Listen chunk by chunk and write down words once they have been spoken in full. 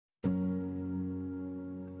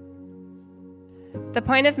The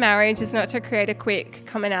point of marriage is not to create a quick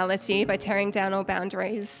commonality by tearing down all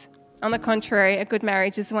boundaries. On the contrary, a good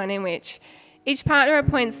marriage is one in which each partner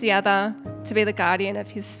appoints the other to be the guardian of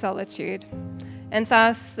his solitude, and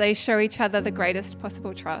thus they show each other the greatest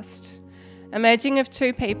possible trust. A merging of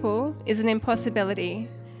two people is an impossibility,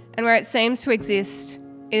 and where it seems to exist,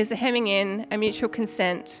 it is a hemming in, a mutual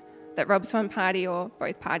consent that robs one party or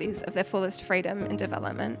both parties of their fullest freedom and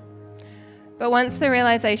development. But once the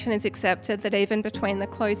realisation is accepted that even between the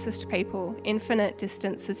closest people, infinite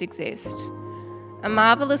distances exist, a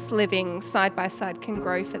marvellous living side by side can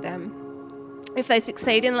grow for them. If they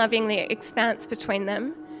succeed in loving the expanse between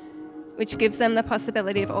them, which gives them the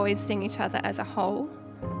possibility of always seeing each other as a whole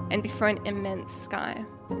and before an immense sky.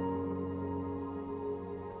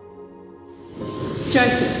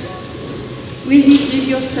 Joseph, will you give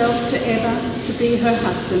yourself to Emma to be her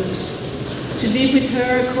husband, to live with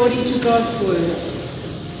her according to God's word?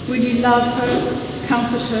 Will you love her,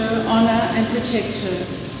 comfort her, honour and protect her,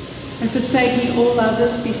 and forsaking all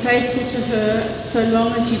others, be faithful to her so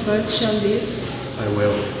long as you both shall live? I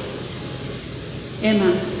will.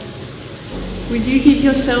 Emma, will you give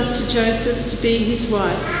yourself to Joseph to be his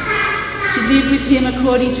wife, to live with him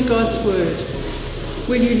according to God's word?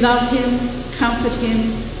 Will you love him, comfort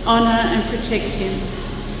him, honour and protect him,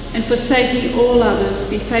 and forsaking all others,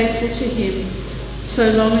 be faithful to him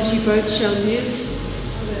so long as you both shall live?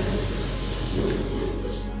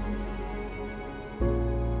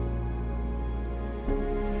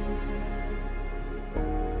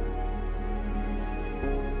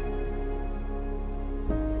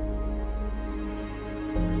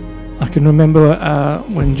 I can remember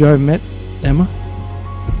when Joe met Emma,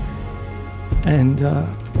 and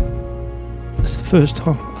it's the first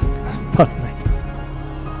time, pardon me.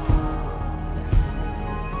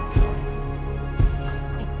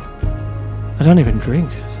 I don't even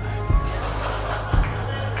drink, so.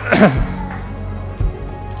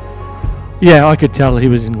 Yeah, I could tell he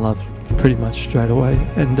was in love pretty much straight away,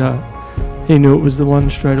 and he knew it was the one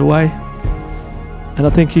straight away. And I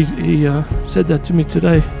think he said that to me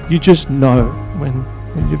today. You just know when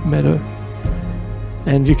you've met her,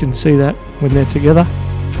 and you can see that when they're together.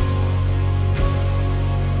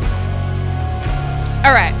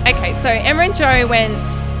 All right, okay, so Emma and Joe went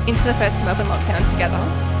into the first Melbourne lockdown together,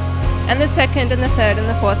 and the second and the third and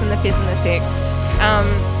the fourth and the fifth and the sixth.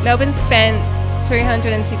 Melbourne spent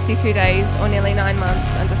 262 days or nearly 9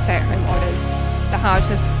 months under stay-at-home orders, the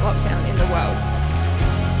harshest lockdown in the world.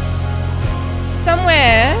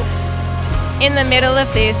 Somewhere in the middle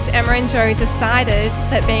of this, Emma and Joe decided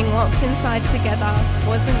that being locked inside together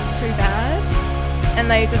wasn't too bad, and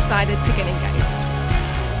they decided to get engaged.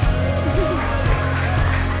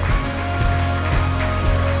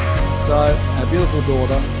 So, our beautiful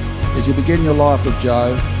daughter, as you begin your life with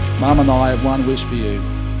Joe, Mum and I have one wish for you.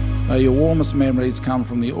 May your warmest memories come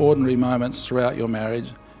from the ordinary moments throughout your marriage,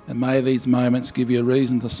 and may these moments give you a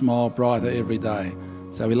reason to smile brighter every day.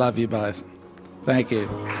 So we love you both. Thank you.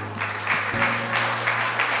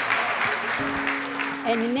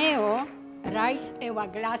 And now, raise our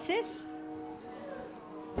glasses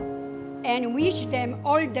and wish them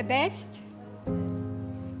all the best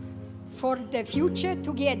for the future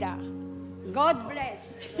together. God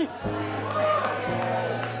bless.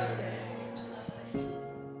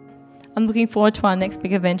 I'm looking forward to our next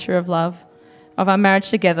big adventure of love, of our marriage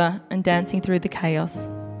together and dancing through the chaos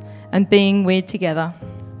and being weird together.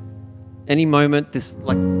 Any moment, this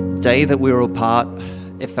day that we were apart,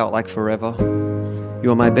 it felt like forever.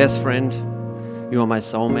 You are my best friend. You are my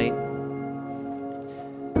soulmate.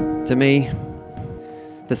 To me,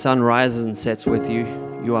 the sun rises and sets with you.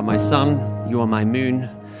 You are my sun. You are my moon.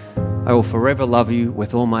 I will forever love you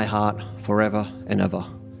with all my heart, forever and ever.